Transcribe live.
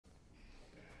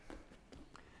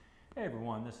Hey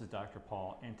everyone, this is Dr.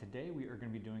 Paul, and today we are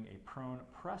going to be doing a prone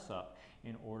press-up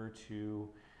in order to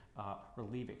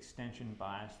relieve extension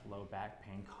bias low back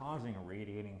pain causing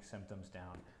radiating symptoms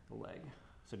down the leg.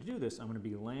 So to do this, I'm going to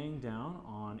be laying down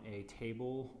on a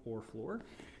table or floor,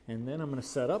 and then I'm going to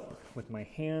set up with my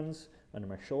hands under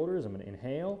my shoulders. I'm going to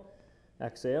inhale,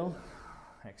 exhale,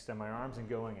 extend my arms and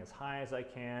going as high as I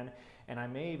can, and I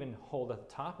may even hold at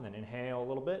the top and then inhale a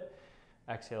little bit,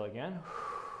 exhale again,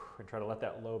 and try to let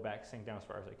that low back sink down as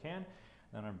far as I can.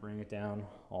 Then I bring it down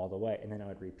all the way, and then I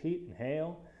would repeat,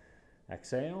 inhale,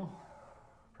 exhale,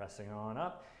 pressing on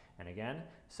up, and again,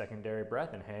 secondary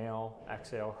breath, inhale,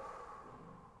 exhale,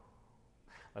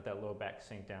 let that low back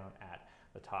sink down at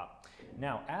the top.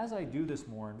 Now, as I do this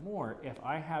more and more, if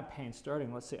I have pain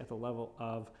starting, let's say at the level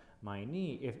of my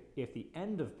knee, if the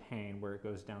end of pain where it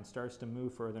goes down starts to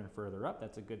move further and further up,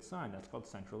 that's a good sign. That's called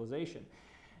centralization.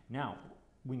 Now,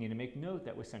 we need to make note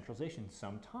that with centralization,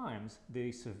 sometimes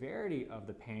the severity of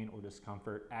the pain or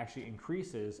discomfort actually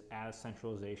increases as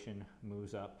centralization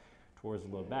moves up towards the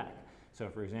low back. So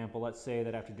for example, let's say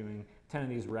that after doing 10 of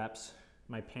these reps,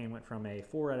 my pain went from a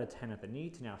 4 out of 10 at the knee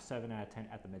to now 7 out of 10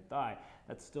 at the mid-thigh.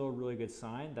 That's still a really good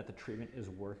sign that the treatment is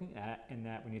working and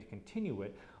that we need to continue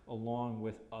it along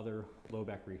with other low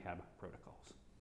back rehab protocols.